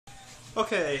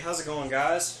Okay, how's it going,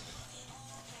 guys?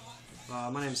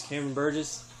 My name is Cameron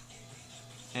Burgess,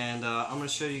 and I'm going to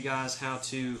show you guys how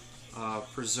to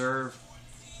preserve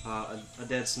a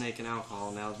dead snake in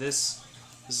alcohol. Now, this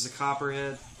is a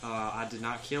copperhead. I did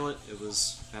not kill it. It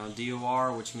was found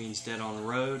DOR, which means dead on the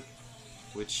road,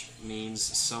 which means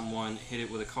someone hit it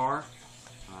with a car.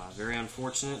 Very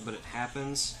unfortunate, but it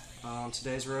happens on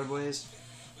today's roadways.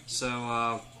 So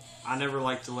I never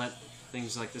like to let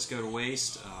things like this go to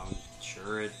waste.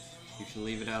 Sure, you can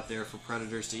leave it out there for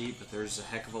predators to eat, but there's a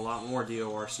heck of a lot more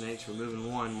DOR snakes.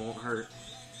 Removing one won't hurt.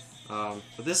 But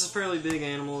this is a fairly big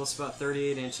animal. It's about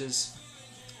 38 inches.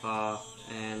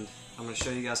 And I'm going to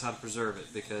show you guys how to preserve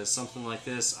it, because something like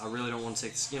this, I really don't want to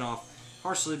take the skin off,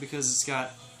 partially because it's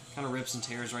got kind of rips and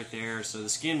tears right there, so the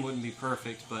skin wouldn't be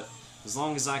perfect, but as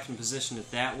long as I can position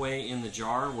it that way in the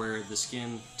jar where the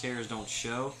skin tears don't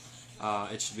show,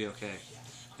 it should be okay.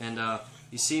 And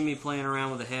you see me playing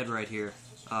around with the head right here.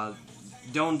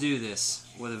 Don't do this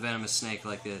with a venomous snake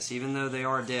like this. Even though they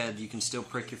are dead, you can still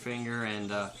prick your finger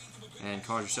and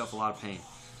cause yourself a lot of pain.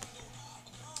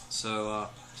 So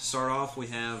to start off, we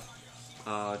have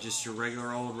just your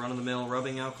regular old run-of-the-mill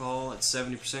rubbing alcohol at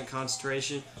 70%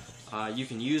 concentration. You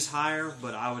can use higher,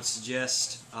 but I would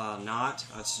suggest not.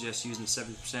 I'd suggest using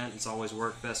 70%. It's always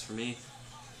worked best for me.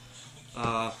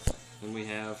 Then we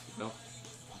have, well,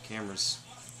 the camera's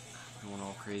going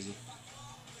all crazy.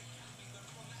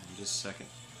 In just a second.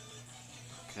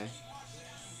 Okay.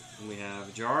 Then we have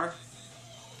a jar.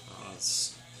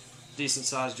 It's a decent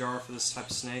sized jar for this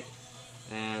type of snake.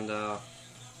 And I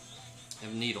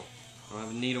have a needle. I don't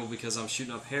have a needle because I'm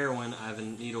shooting up heroin. I have a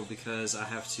needle because I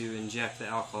have to inject the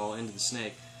alcohol into the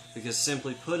snake. Because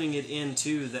simply putting it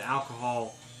into the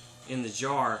alcohol in the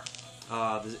jar,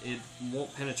 it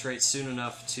won't penetrate soon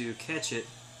enough to catch it,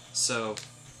 so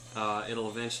it'll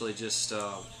eventually just,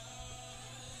 what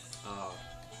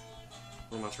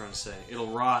am I trying to say? It'll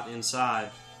rot inside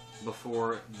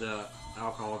before the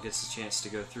alcohol gets a chance to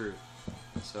go through.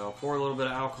 So I'll pour a little bit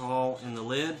of alcohol in the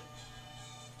lid,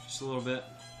 just a little bit.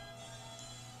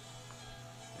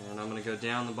 And I'm going to go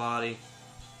down the body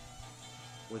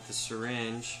with the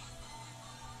syringe.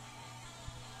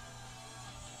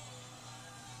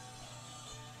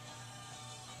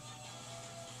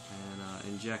 And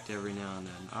inject every now and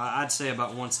then. I'd say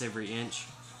about once every inch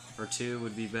or two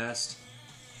would be best.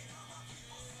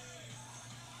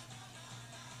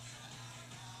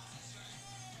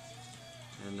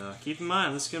 And keep in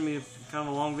mind, this is going to be kind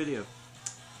of a long video.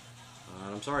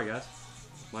 I'm sorry, guys.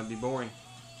 Might be boring.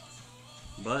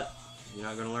 But you're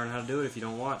not going to learn how to do it if you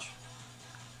don't watch.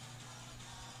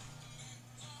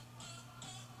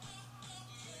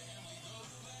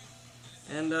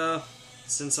 And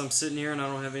since I'm sitting here and I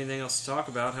don't have anything else to talk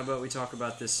about, how about we talk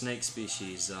about this snake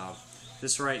species?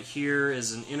 This right here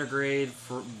is an intergrade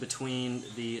between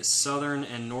the southern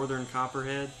and northern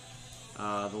copperhead.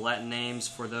 The Latin names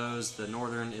for those, the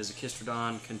northern is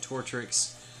Echistrodon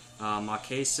contortrix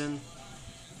moccasin,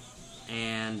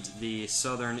 and the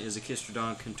southern is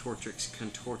Echistrodon contortrix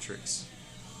contortrix.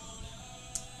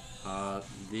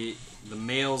 The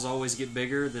males always get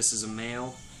bigger. This is a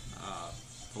male.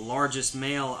 The largest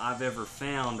male I've ever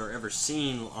found or ever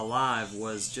seen alive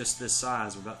was just this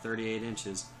size, about 38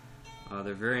 inches.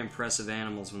 They're very impressive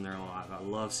animals when they're alive. I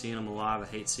love seeing them alive. I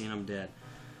hate seeing them dead.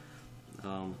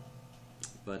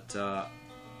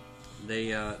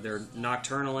 They're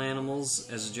nocturnal animals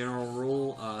as a general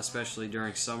rule, especially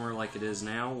during summer like it is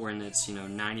now, when it's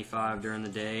 95 during the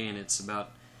day and it's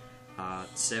about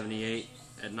 78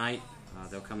 at night.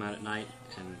 They'll come out at night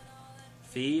and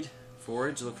feed,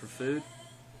 forage, look for food.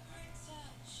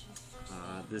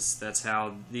 That's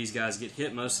how these guys get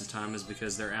hit most of the time, is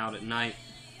because they're out at night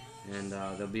and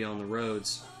they'll be on the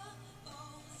roads.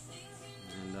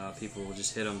 And people will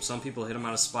just hit them. Some people hit them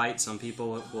out of spite. Some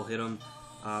people will hit them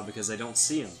because they don't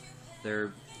see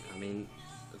them. I mean,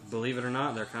 believe it or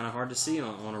not, they're kind of hard to see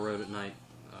on a road at night.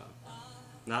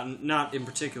 Not in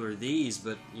particular these,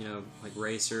 but like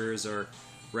racers or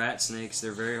rat snakes.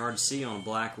 They're very hard to see on a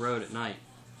black road at night.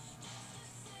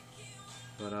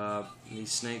 But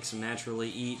these snakes naturally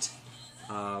eat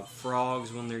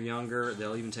frogs when they're younger.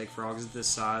 They'll even take frogs at this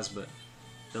size, but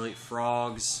they'll eat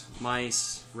frogs,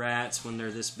 mice, rats when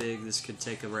they're this big. This could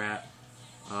take a rat.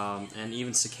 And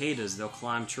even cicadas. They'll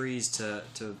climb trees to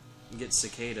get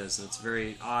cicadas. And it's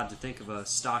very odd to think of a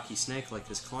stocky snake like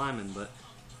this climbing, but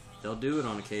they'll do it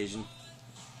on occasion.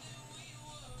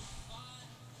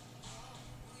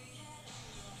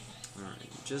 Alright,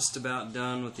 just about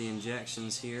done with the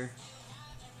injections here.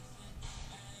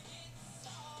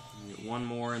 Get one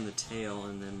more in the tail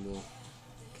and then we'll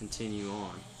continue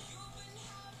on.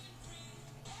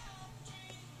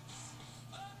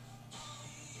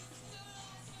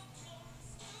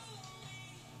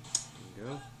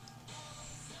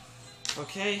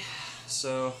 Okay,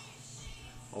 so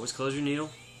always close your needle.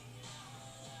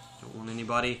 Don't want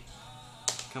anybody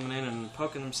coming in and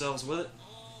poking themselves with it.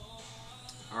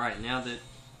 Alright, now that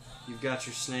you've got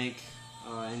your snake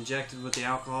injected with the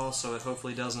alcohol so it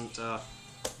hopefully doesn't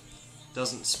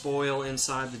spoil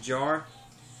inside the jar,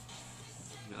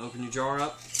 you're gonna open your jar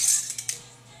up.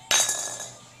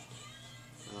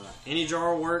 Any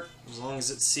jar will work as long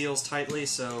as it seals tightly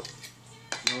so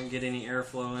you don't get any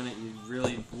airflow in it. You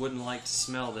really wouldn't like to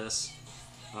smell this.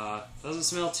 Doesn't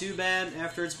smell too bad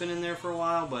after it's been in there for a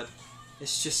while, but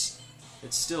it's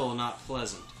still not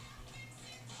pleasant.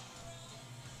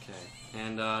 Okay,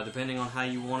 and depending on how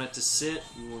you want it to sit,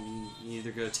 you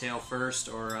either go tail first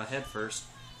or head first.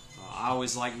 I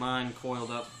always like mine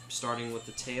coiled up starting with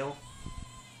the tail.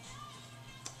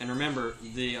 And remember,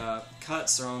 the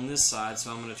cuts are on this side,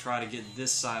 so I'm going to try to get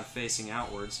this side facing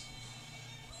outwards.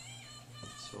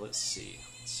 So let's see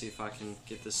if I can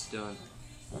get this done.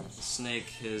 The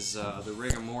snake, the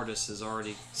rigor mortis has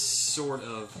already sort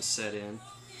of set in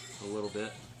a little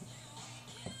bit.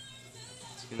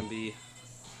 It's going to be,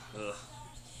 it's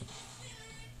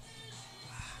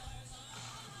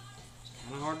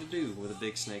kind of hard to do with a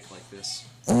big snake like this.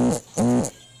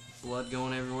 Blood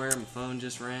going everywhere, my phone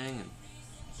just rang, and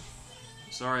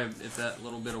sorry if that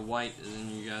little bit of white is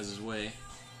in you guys' way.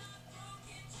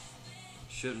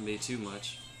 Shouldn't be too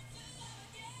much.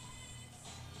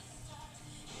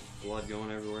 Blood going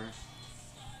everywhere.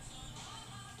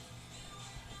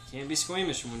 Can't be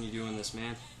squeamish when you're doing this,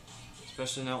 man.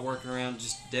 Especially not working around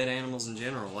just dead animals in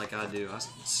general like I do. I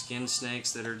skin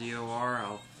snakes that are DOR.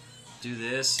 I'll do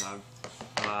this.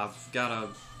 I've got a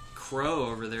crow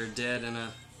over there dead in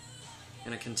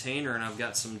a container, and I've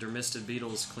got some dermistid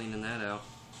beetles cleaning that out.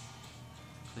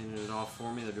 Cleaning it off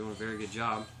for me. They're doing a very good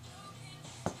job.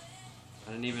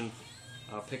 I didn't even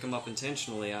pick them up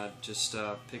intentionally. I just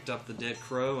picked up the dead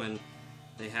crow, and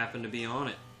they happened to be on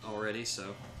it already,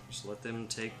 so just let them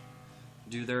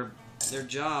do their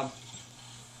job.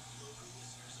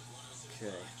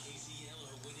 Okay.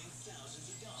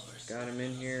 Got him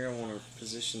in here. I want to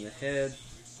position the head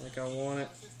like I want it.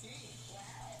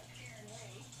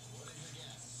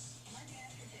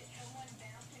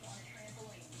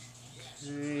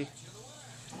 Okay.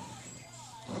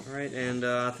 Alright, and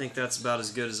I think that's about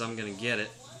as good as I'm going to get it.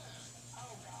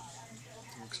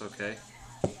 Looks okay.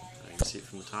 I can see it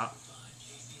from the top.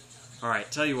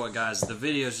 Alright, tell you what, guys, the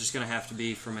video is just going to have to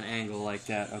be from an angle like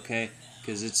that, okay?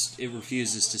 Because it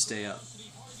refuses to stay up.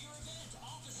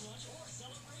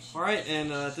 Alright,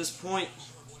 and at this point,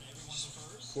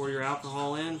 just pour your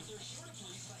alcohol in.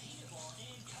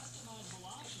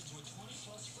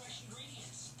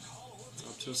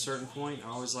 Up to a certain point. I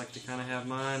always like to kind of have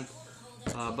mine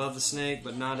above the snake,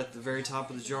 but not at the very top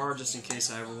of the jar, just in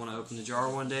case I ever want to open the jar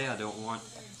one day. I don't want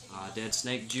dead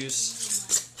snake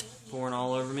juice pouring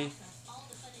all over me.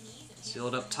 Seal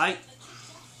it up tight.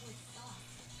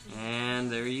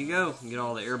 And there you go. You get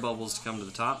all the air bubbles to come to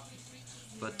the top.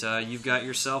 But you've got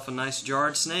yourself a nice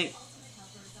jarred snake.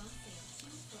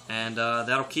 And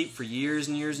that'll keep for years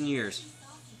and years and years.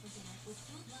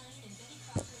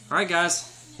 Alright guys,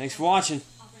 thanks for watching.